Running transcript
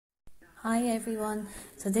Hi everyone,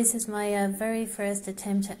 so this is my very first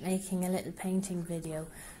attempt at making a little painting video.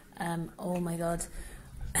 Oh my god,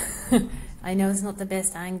 I know it's not the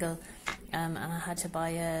best angle, and I had to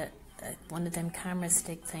buy one of them camera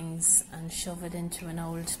stick things and shove it into an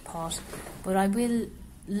old pot, but I will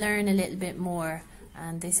learn a little bit more,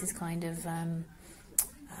 and this is kind of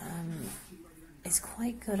it's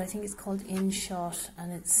quite good. I think it's called InShot,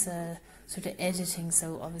 and it's sort of editing,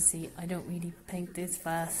 so obviously I don't really paint this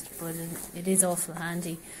fast, but it is awful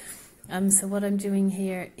handy. So what I'm doing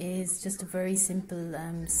here is just a very simple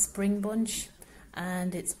spring bunch,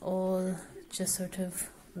 and it's all just sort of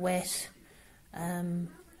wet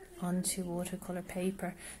onto watercolour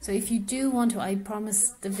paper. So if you do want to, I promise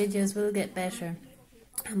the videos will get better,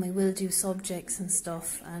 and we will do subjects and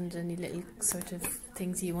stuff and any little sort of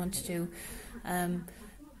things you want to do.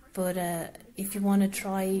 But if you want to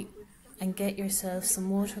try and get yourself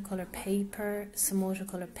some watercolour paper, some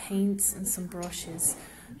watercolour paints and some brushes,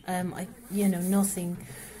 nothing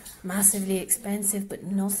massively expensive, but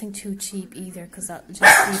nothing too cheap either, because that'll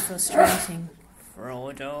just be frustrating.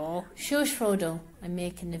 Frodo. Shush, Frodo. I'm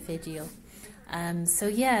making the video.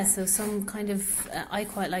 So some kind of, I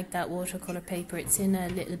quite like that watercolour paper. It's in a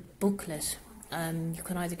little booklet. You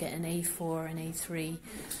can either get an A4 or an A3,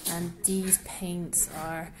 and these paints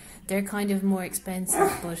they're kind of more expensive,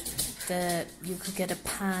 but you could get a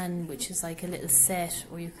pan, which is like a little set,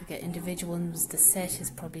 or you could get individual ones. The set is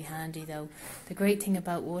probably handy though. The great thing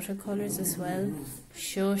about watercolours as well,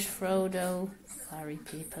 shush Frodo, sorry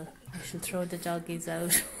people, I should throw the doggies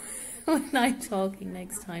out when I'm talking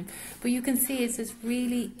next time, but you can see it's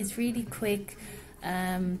really quick.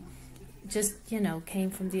 Just,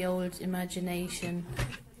 came from the old imagination,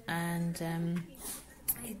 and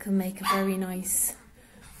it can make a very nice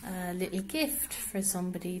little gift for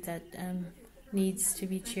somebody that needs to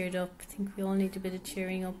be cheered up. I think we all need a bit of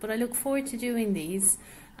cheering up, but I look forward to doing these,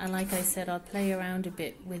 and like I said, I'll play around a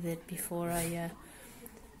bit with it before I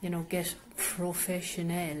get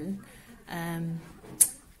professional.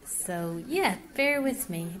 So yeah, bear with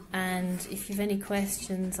me, and if you've any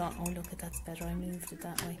questions on, oh look, that's better, I moved it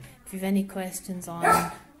that way. If you've any questions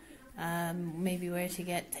on maybe where to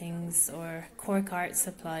get things, or Cork Art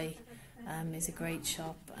Supply is a great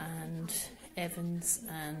shop, and Evans,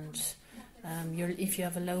 and if you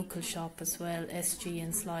have a local shop as well, SG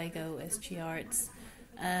in Sligo, SG Arts.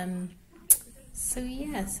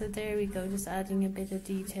 So there we go, just adding a bit of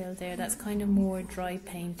detail there. That's kind of more dry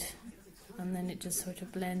paint, and then it just sort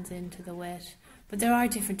of blends into the wet. But there are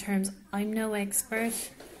different terms. I'm no expert,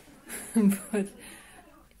 but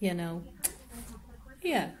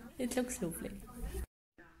yeah, it looks lovely.